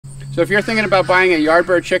So if you're thinking about buying a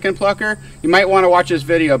Yardbird Chicken Plucker, you might want to watch this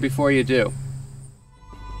video before you do.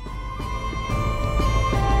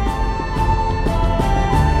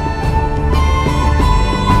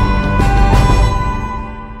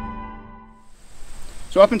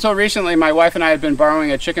 So up until recently, my wife and I had been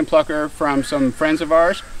borrowing a chicken plucker from some friends of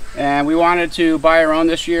ours, and we wanted to buy our own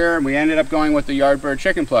this year, and we ended up going with the Yardbird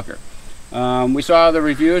Chicken Plucker. We saw the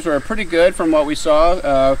reviews were pretty good from what we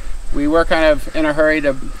saw. We were kind of in a hurry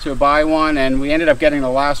to buy one, and we ended up getting the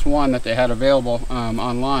last one that they had available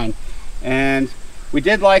online. And we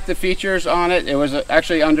did like the features on it. It was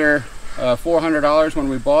actually under $400 when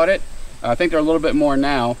we bought it. I think they're a little bit more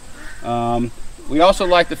now. We also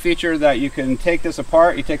like the feature that you can take this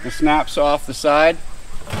apart. You take the snaps off the side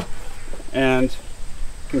and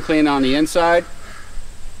can clean on the inside.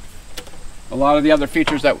 A lot of the other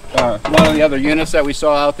features that a lot of the other units that we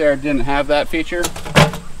saw out there didn't have that feature.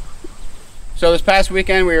 So this past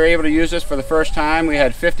weekend we were able to use this for the first time. We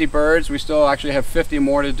had 50 birds. We still actually have 50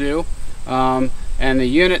 more to do. And the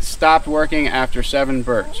unit stopped working after 7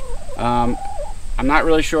 birds. I'm not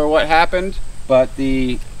really sure what happened, but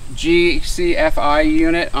the GCFI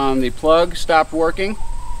unit on the plug stopped working.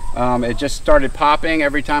 It just started popping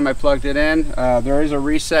every time I plugged it in. There is a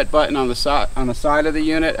reset button on the side of the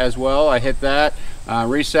unit as well. I hit that,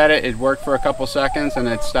 reset it, it worked for a couple seconds, and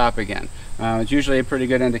it stopped again. It's usually a pretty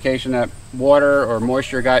good indication that water or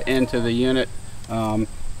moisture got into the unit,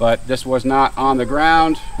 but this was not on the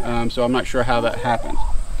ground, so I'm not sure how that happened.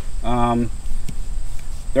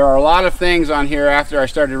 There are a lot of things on here after I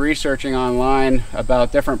started researching online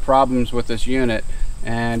about different problems with this unit,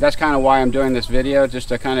 and that's kind of why I'm doing this video, just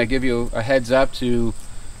to kind of give you a heads up to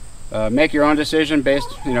make your own decision based,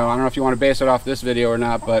 I don't know if you want to base it off this video or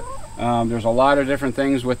not, but there's a lot of different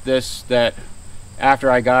things with this that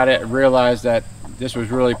after I got it, I realized that this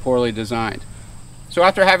was really poorly designed. So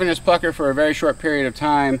after having this plucker for a very short period of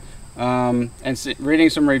time and reading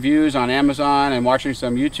some reviews on Amazon and watching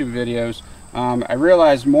some YouTube videos, I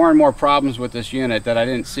realized more and more problems with this unit that I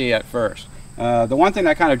didn't see at first. The one thing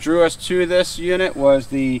that kind of drew us to this unit was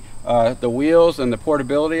the wheels and the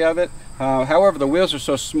portability of it. However, the wheels are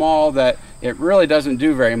so small that it really doesn't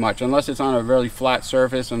do very much unless it's on a really flat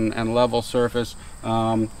surface and level surface.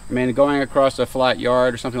 I mean, going across a flat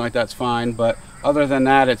yard or something like that's fine, but other than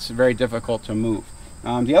that, it's very difficult to move.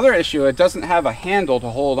 The other issue, it doesn't have a handle to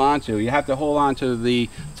hold on to. You have to hold on to the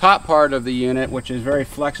top part of the unit, which is very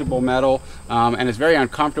flexible metal, and it's very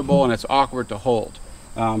uncomfortable and it's awkward to hold.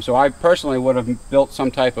 So I personally would have built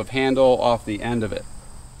some type of handle off the end of it.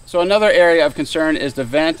 So another area of concern is the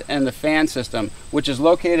vent and the fan system, which is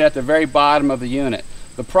located at the very bottom of the unit.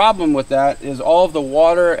 The problem with that is all of the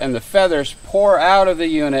water and the feathers pour out of the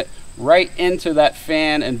unit right into that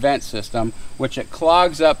fan and vent system, which it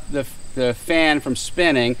clogs up the fan from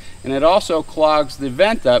spinning, and it also clogs the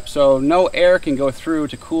vent up so no air can go through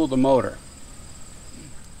to cool the motor.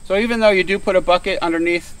 So even though you do put a bucket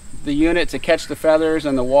underneath the unit to catch the feathers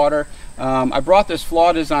and the water, I brought this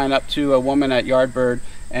flaw design up to a woman at Yardbird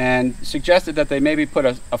and suggested that they maybe put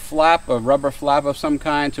a flap, a rubber flap of some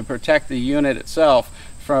kind to protect the unit itself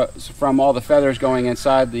from all the feathers going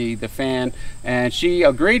inside the fan, and she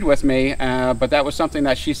agreed with me, but that was something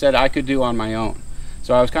that she said I could do on my own.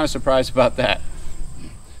 So I was kind of surprised about that.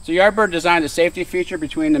 So Yardbird designed a safety feature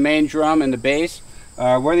between the main drum and the base.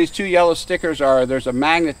 Where these 2 yellow stickers are, there's a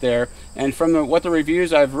magnet there, and from what the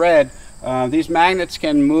reviews I've read, these magnets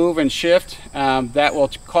can move and shift. That will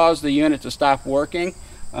cause the unit to stop working.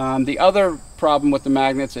 The other problem with the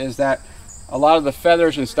magnets is that a lot of the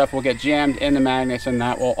feathers and stuff will get jammed in the magnets, and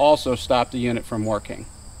that will also stop the unit from working.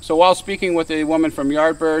 So while speaking with a woman from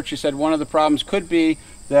Yardbird, she said one of the problems could be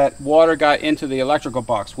that water got into the electrical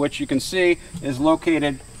box, which you can see is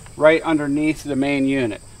located right underneath the main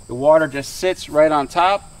unit. The water just sits right on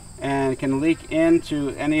top and can leak into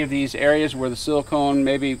any of these areas where the silicone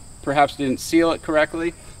perhaps didn't seal it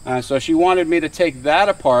correctly. So she wanted me to take that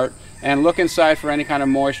apart and look inside for any kind of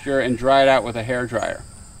moisture and dry it out with a hair dryer.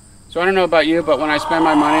 So I don't know about you, but when I spend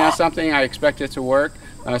my money on something, I expect it to work,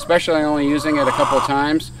 especially only using it a couple of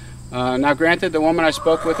times. Now granted, the woman I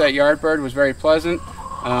spoke with at Yardbird was very pleasant.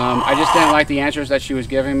 I just didn't like the answers that she was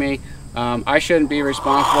giving me. I shouldn't be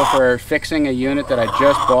responsible for fixing a unit that I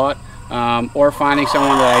just bought, or finding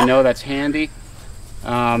someone that I know that's handy.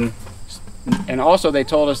 And also they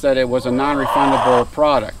told us that it was a non-refundable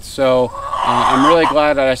product. So I'm really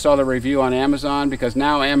glad that I saw the review on Amazon, because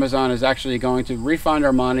now Amazon is actually going to refund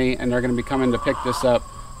our money, and they're going to be coming to pick this up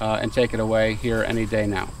and take it away here any day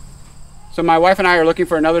now. So my wife and I are looking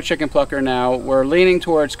for another chicken plucker now. We're leaning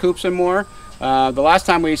towards coops and more. The last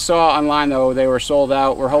time we saw online though, they were sold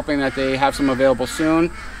out. We're hoping that they have some available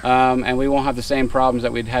soon, and we won't have the same problems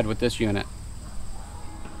that we'd had with this unit.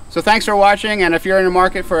 So thanks for watching, and if you're in the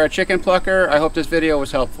market for a chicken plucker, I hope this video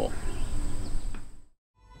was helpful.